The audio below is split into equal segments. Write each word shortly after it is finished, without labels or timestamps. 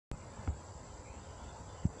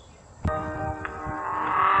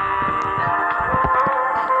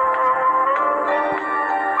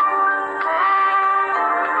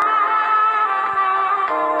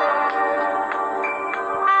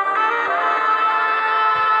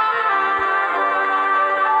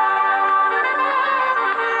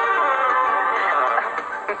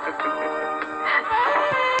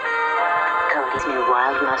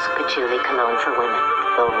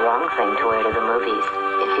thing to wear to the movies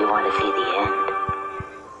if you want to see the end.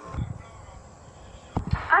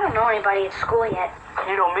 I don't know anybody at school yet.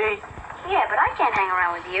 You know me. Yeah, but I can't hang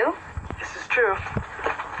around with you. This is true.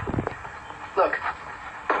 Look,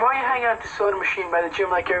 why you hang out at the soda machine by the gym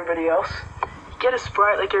like everybody else? Get a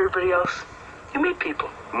Sprite like everybody else. You meet people.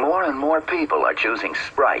 More and more people are choosing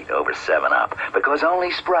Sprite over 7-Up because only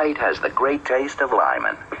Sprite has the great taste of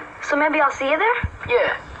lemon. So maybe I'll see you there?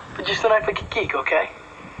 Yeah, but just don't act like a geek, okay?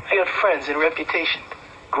 I got friends and a reputation.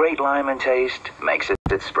 Great lemon taste makes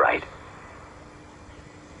it Sprite.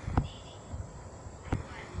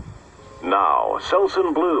 Now,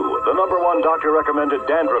 Selsun Blue, the #1 doctor-recommended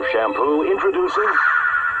dandruff shampoo, introduces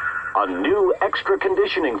a new extra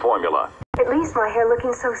conditioning formula. It leaves my hair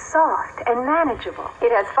looking so soft and manageable.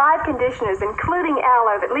 It has 5 conditioners, including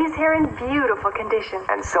aloe, that leaves hair in beautiful condition.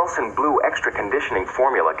 And Selsun Blue Extra Conditioning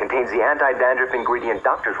Formula contains the anti-dandruff ingredient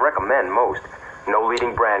doctors recommend most. No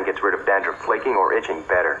leading brand gets rid of dandruff flaking or itching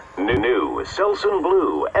better. New Selsun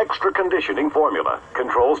Blue Extra Conditioning Formula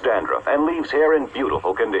controls dandruff and leaves hair in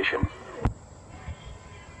beautiful condition.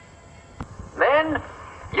 Men,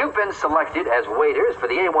 you've been selected as waiters for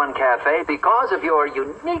the A1 Cafe because of your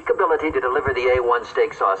unique ability to deliver the A1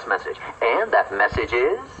 steak sauce message. And that message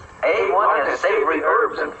is... A1 has savory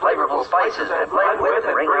herbs and flavorful spices that blend with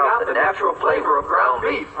and bring out the natural flavor of ground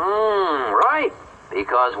beef. Right.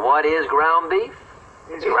 Because what is ground beef?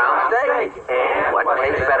 It's ground steak. And what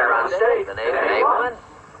tastes better on steak than A1?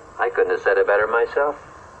 I couldn't have said it better myself.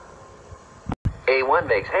 A1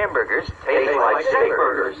 makes hamburgers taste like steak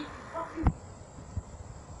burgers.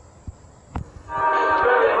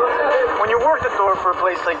 When you work the door for a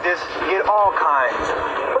place like this, you get all kinds.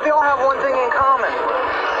 But they all have one thing in common.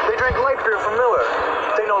 They drink light beer from Miller.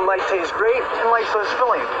 They know light tastes great and light's less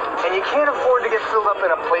filling. And you can't afford to get filled up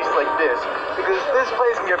in a place like this, because this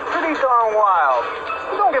place can get pretty darn wild.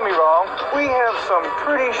 But don't get me wrong, we have some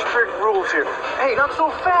pretty strict rules here. Hey, not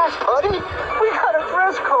so fast, buddy. We got a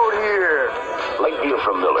dress code here. Light beer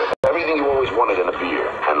from Miller. Everything you always wanted in a beer,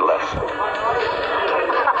 and less.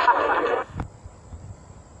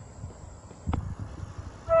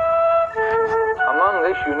 Among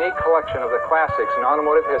this unique collection of the classics in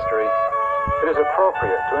automotive history, it is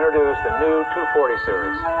appropriate to introduce the new 240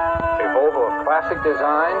 series, a Volvo of classic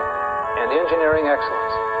design and engineering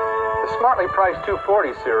excellence. The smartly priced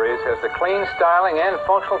 240 series has the clean styling and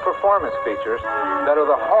functional performance features that are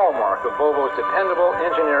the hallmark of Volvo's dependable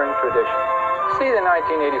engineering tradition. See the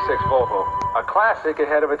 1986 Volvo, a classic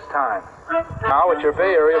ahead of its time. Now at your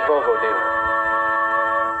Bay Area Volvo dealer.